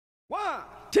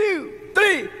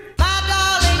3.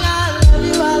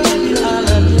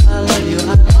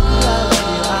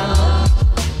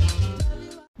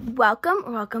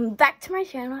 Welcome back to my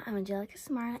channel. I'm Angelica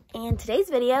Samara, and today's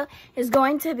video is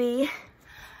going to be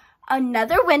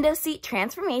another window seat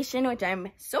transformation, which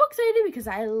I'm so excited because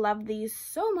I love these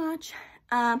so much.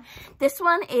 This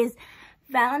one is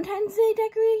Valentine's Day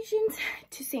decorations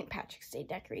to St. Patrick's Day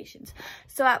decorations.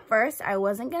 So at first I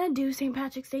wasn't gonna do St.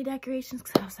 Patrick's Day decorations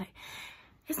because I was like,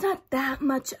 it's not that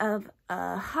much of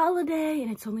a holiday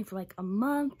and it's only for like a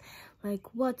month.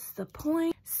 Like, what's the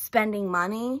point spending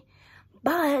money?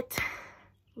 But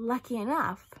lucky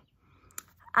enough,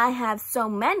 I have so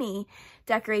many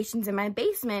decorations in my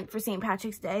basement for St.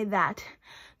 Patrick's Day that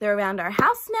they're around our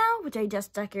house now, which I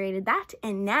just decorated that.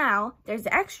 And now there's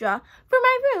extra for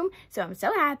my room. So I'm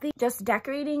so happy. Just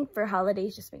decorating for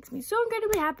holidays just makes me so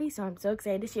incredibly happy. So I'm so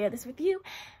excited to share this with you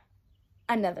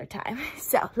another time.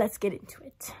 So let's get into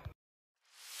it.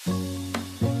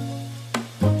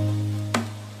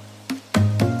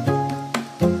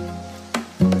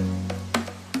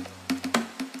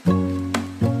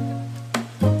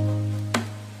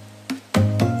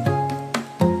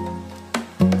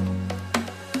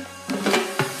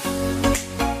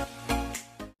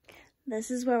 This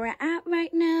is where we're at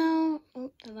right now.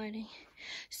 Oh, the lighting.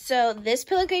 So this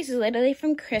pillowcase is literally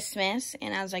from Christmas,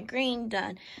 and I was like, green,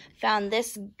 done. Found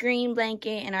this green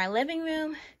blanket in our living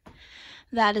room.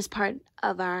 That is part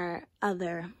of our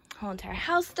other whole entire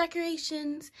house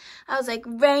decorations. I was like,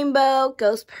 rainbow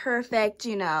goes perfect,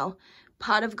 you know,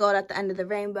 pot of gold at the end of the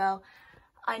rainbow.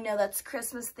 I know that's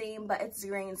Christmas theme, but it's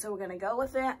green, so we're gonna go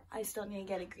with it. I still need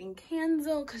to get a green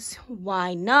candle, because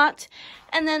why not?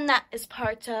 And then that is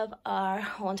part of our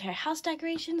whole entire house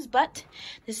decorations, but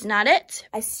this is not it.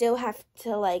 I still have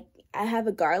to, like, I have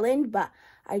a garland, but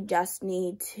I just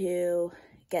need to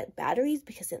get batteries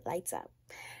because it lights up.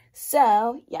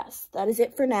 So, yes, that is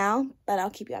it for now, but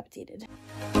I'll keep you updated.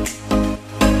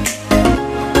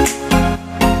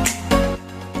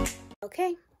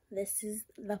 Okay, this is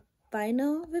the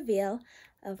final reveal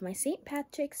of my St.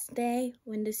 Patrick's Day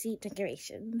window seat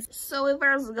decorations. So we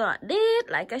first got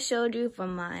it, like I showed you,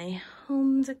 from my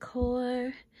home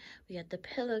decor. We got the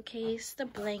pillowcase, the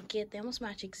blanket. They almost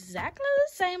match exactly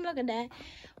the same. Look at that.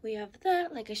 We have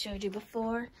that, like I showed you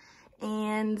before.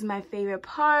 And my favorite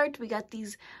part, we got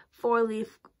these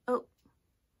 4-leaf,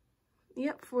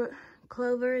 four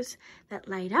clovers that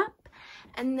light up.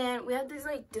 And then we have these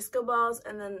like disco balls,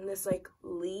 and then this like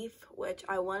leaf, which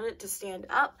I want it to stand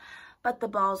up, but the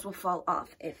balls will fall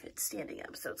off if it's standing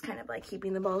up. So it's kind of like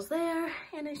keeping the balls there,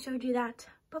 and I showed you that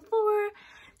before.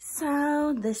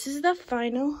 So this is the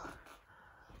final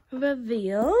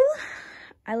reveal.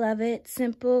 I love it.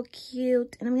 Simple,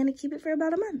 cute, and I'm gonna keep it for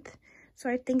about a month. So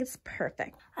I think it's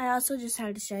perfect. I also just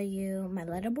had to show you my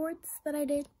letterboards that I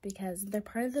did because they're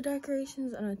part of the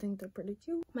decorations and I think they're pretty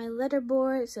cute. My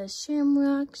letterboard says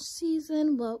Shamrock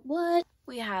Season, what?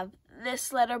 We have this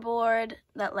letterboard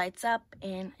that lights up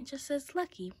and it just says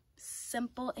Lucky.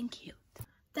 Simple and cute.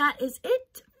 That is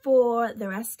it for the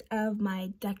rest of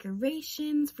my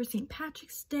decorations for St.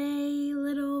 Patrick's Day.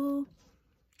 Little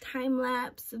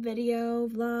time-lapse video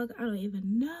vlog. I don't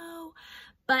even know.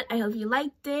 But I hope you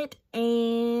liked it,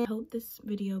 and I hope this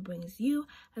video brings you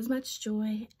as much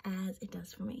joy as it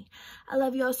does for me. I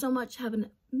love you all so much. Have an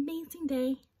amazing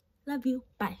day. Love you.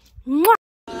 Bye. Mwah!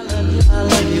 I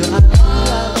love you.